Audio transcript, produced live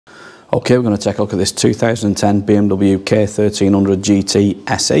Okay, we're going to take a look at this 2010 BMW K1300GT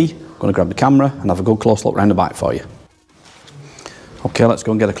SE. I'm going to grab the camera and have a good close look around the bike for you. Okay, let's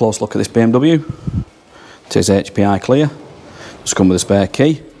go and get a close look at this BMW. It is HPI clear. It's come with a spare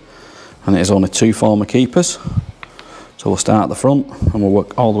key, and it is only 2 former keepers. So we'll start at the front and we'll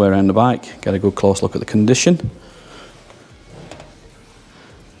work all the way around the bike, get a good close look at the condition.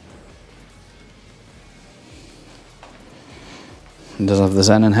 It does have the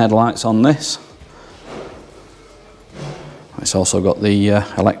xenon headlights on this. It's also got the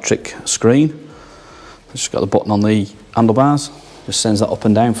electric screen. It's just got the button on the handlebars, just sends that up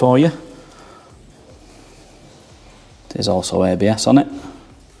and down for you. There's also ABS on it.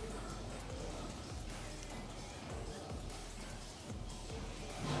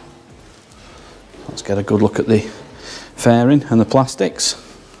 Let's get a good look at the fairing and the plastics.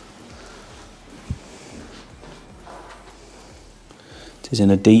 It is in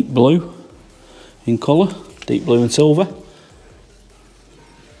a deep blue in colour, deep blue and silver.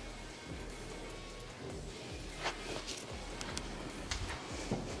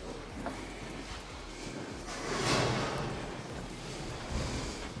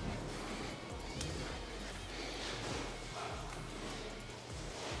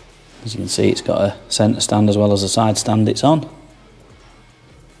 As you can see, it's got a centre stand as well as a side stand it's on.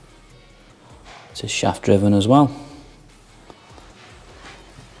 It is shaft driven as well.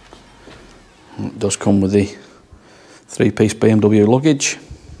 It does come with the 3-piece BMW luggage.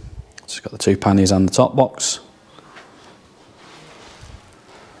 It's got the 2 panniers and the top box.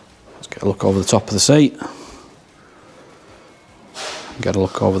 Let's get a look over the top of the seat. Get a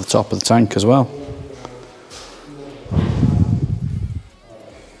look over the top of the tank as well.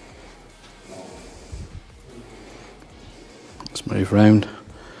 Let's move round.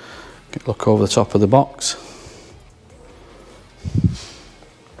 Get a look over the top of the box.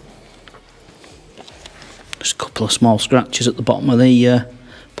 Just a couple of small scratches at the bottom of the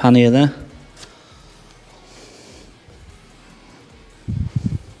pannier there.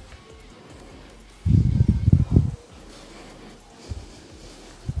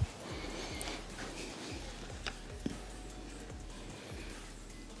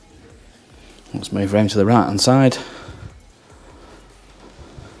 Let's move round to the right hand side.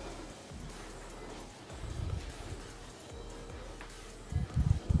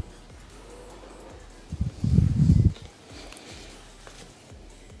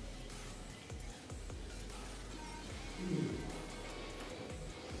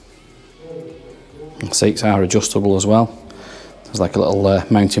 The seats are adjustable as well. There's like a little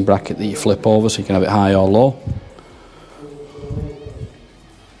mounting bracket that you flip over so you can have it high or low.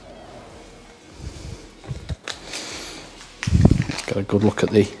 Got a good look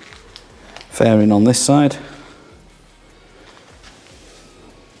at the fairing on this side.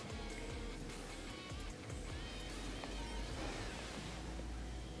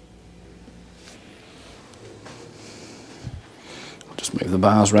 I'll just move the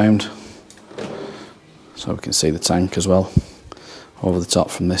bars round so we can see the tank as well over the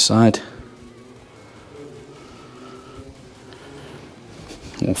top from this side.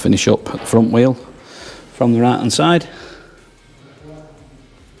 We'll finish up at the front wheel from the right hand side.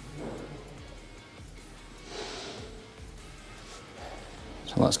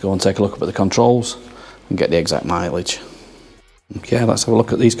 So let's go and take a look up at the controls and get the exact mileage. Okay, let's have a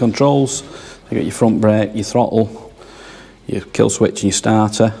look at these controls. You've got your front brake, your throttle, your kill switch and your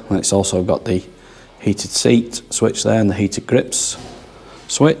starter, and it's also got the heated seat switch there and the heated grips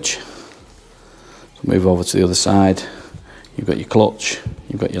switch. So move over to the other side. You've got your clutch,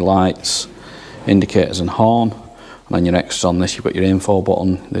 you've got your lights, indicators and horn, and then your extras on this, you've got your info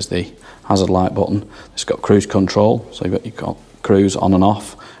button, there's the hazard light button, it's got cruise control, so you've got your cruise on and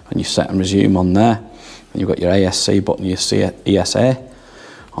off, and you set and resume on there, and you've got your ASC button, your ESA,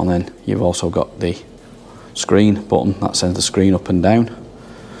 and then you've also got the screen button that sends the screen up and down.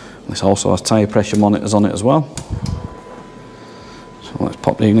 This also has tyre pressure monitors on it as well. So let's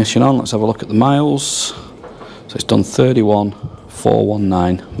pop the ignition on, let's have a look at the miles. So it's done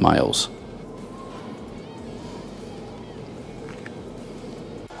 31,419 miles.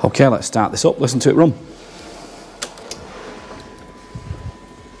 Okay, let's start this up, listen to it run.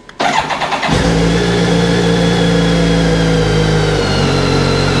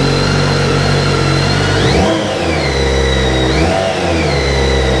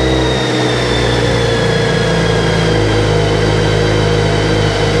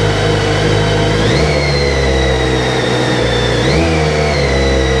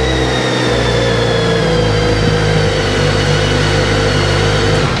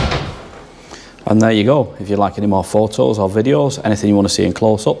 And there you go. If you'd like any more photos or videos, anything you want to see in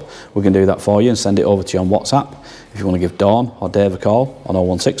close up, we can do that for you and send it over to you on WhatsApp. If you want to give Dawn or Dave a call on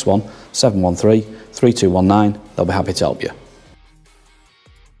 0161 713 3219, they'll be happy to help you.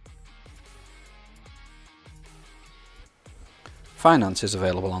 Finance is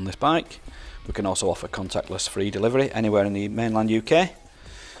available on this bike. We can also offer contactless free delivery anywhere in the mainland UK.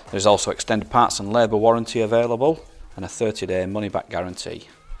 There's also extended parts and labour warranty available and a 30-day money-back guarantee.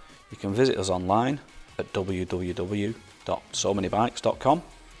 You can visit us online at www.SoManyBikes.com,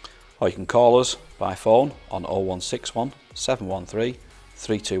 or you can call us by phone on 0161 713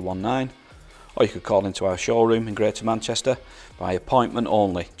 3219, or you could call into our showroom in Greater Manchester by appointment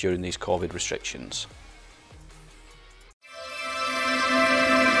only during these COVID restrictions.